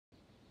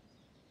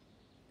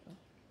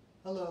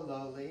Hello,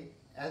 Lowly.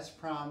 As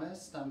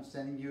promised, I'm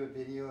sending you a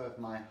video of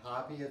my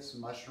hobbyist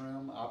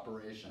mushroom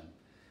operation.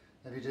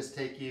 Let me just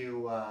take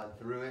you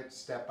through it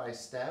step by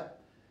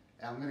step.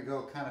 I'm going to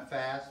go kind of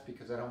fast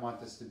because I don't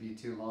want this to be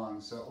too long.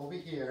 So over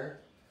here,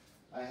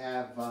 I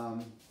have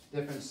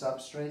different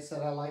substrates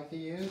that I like to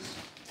use.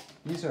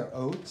 These are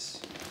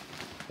oats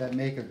that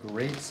make a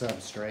great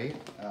substrate.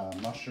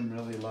 Mushroom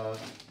really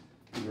love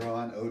to grow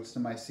on oats to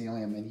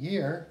mycelium. And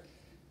here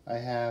I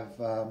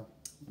have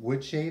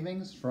wood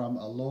shavings from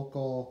a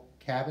local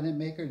cabinet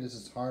maker. This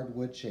is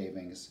hardwood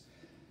shavings.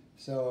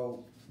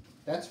 So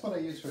that's what I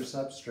use for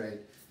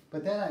substrate.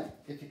 But then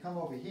if you come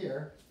over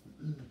here,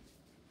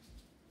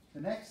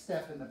 the next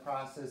step in the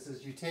process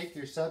is you take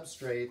your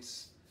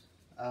substrates,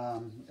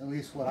 at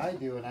least what I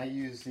do, and I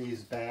use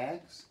these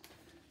bags,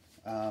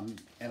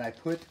 and I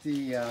put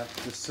the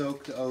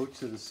soaked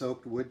oats or the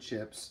soaked wood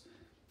chips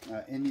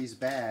in these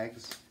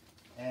bags,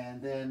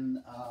 and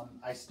then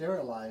I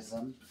sterilize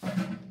them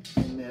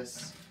in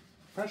this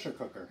pressure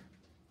cooker.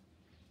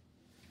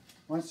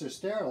 Once they're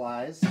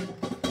sterilized,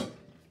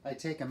 I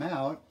take them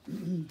out,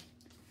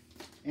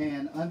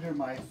 and under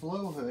my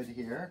flow hood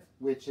here,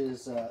 which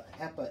is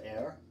HEPA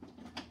air,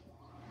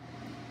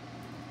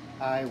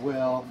 I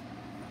will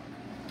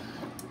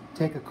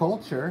take a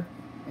culture,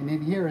 and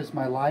in here is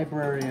my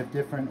library of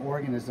different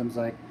organisms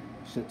like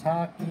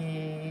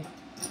shiitake,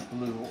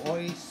 blue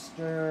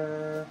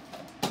oyster,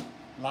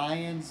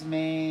 lion's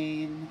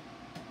mane.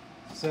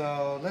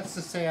 So let's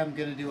just say I'm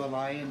going to do a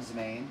lion's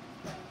mane.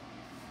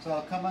 So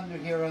I'll come under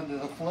here under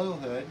the flow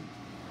hood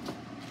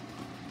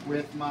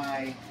with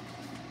my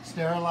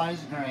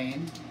sterilized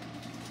grain,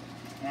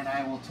 and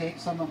I will take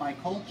some of my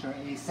culture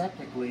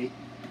aseptically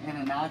and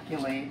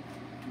inoculate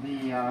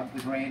the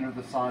grain or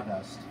the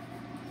sawdust.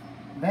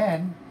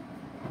 Then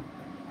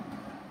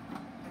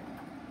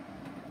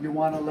you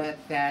want to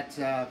let that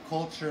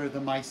culture, the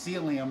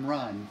mycelium,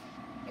 run.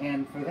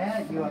 And for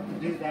that, you have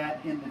to do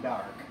that in the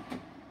dark.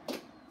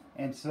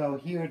 And so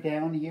here,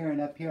 down here,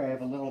 and up here, I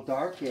have a little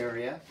dark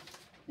area.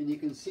 And you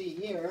can see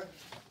here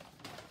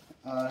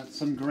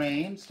some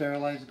grain,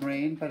 sterilized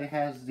grain, but it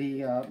has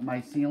the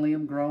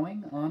mycelium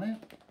growing on it.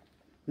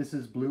 This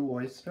is blue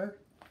oyster.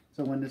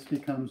 So when this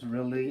becomes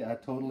really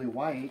totally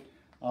white,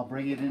 I'll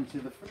bring it into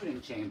the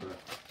fruiting chamber.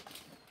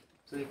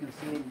 So you can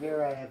see in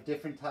here I have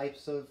different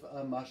types of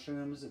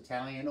mushrooms: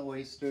 Italian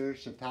oyster,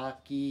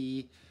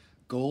 shiitake,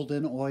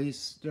 golden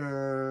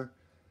oyster,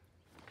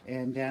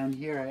 and down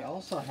here I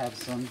also have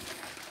some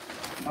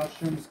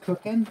mushrooms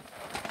cooking,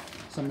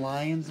 some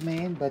lion's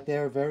mane, but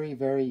they're very,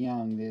 very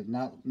young. There's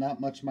not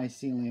much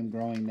mycelium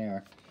growing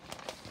there.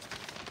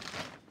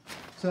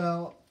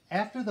 So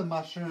after the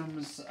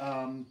mushrooms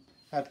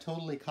have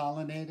totally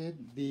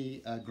colonized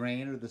the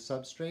grain or the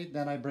substrate,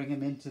 then I bring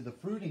them into the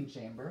fruiting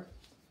chamber,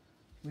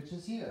 which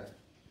is here.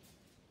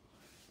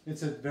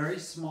 It's a very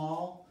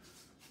small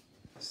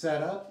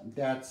setup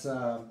that's,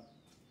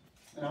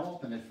 and I'll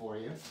open it for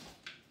you.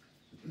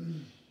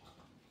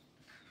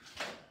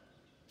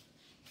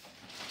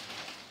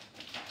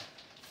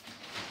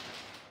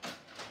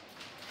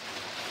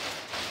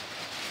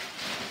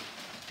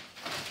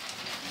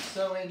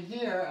 So in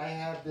here I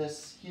have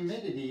this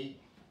humidity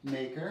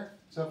maker.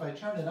 So if I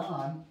turn it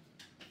on,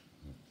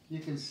 you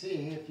can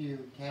see, if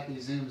Kathy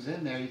zooms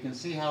in there, you can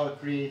see how it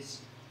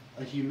creates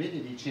a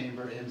humidity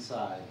chamber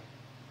inside.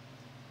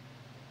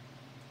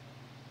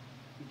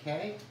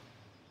 Okay?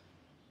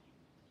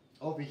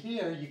 Over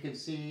here you can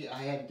see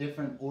I have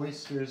different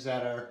oysters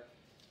that are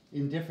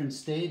in different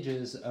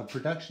stages of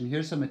production.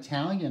 Here's some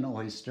Italian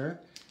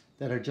oyster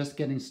that are just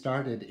getting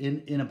started.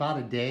 In about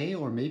a day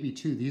or maybe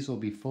two, these will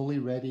be fully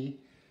ready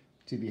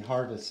to be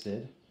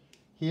harvested.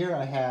 Here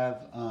I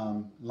have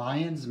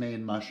lion's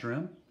mane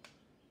mushroom.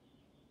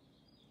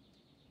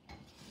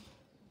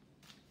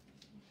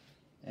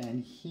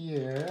 And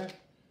here,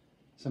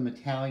 some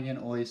Italian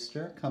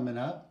oyster coming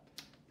up.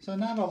 So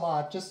not a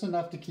lot, just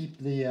enough to keep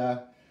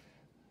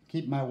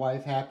my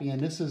wife happy.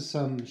 And this is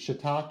some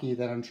shiitake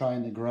that I'm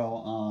trying to grow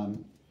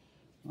on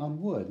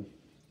wood.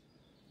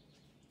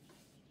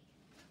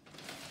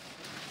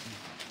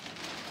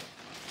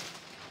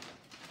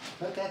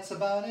 But that's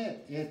about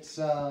it.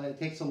 It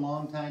takes a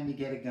long time to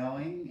get it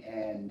going,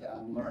 and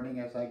I'm learning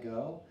as I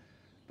go.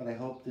 But I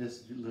hope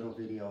this little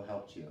video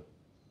helped you.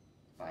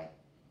 Bye.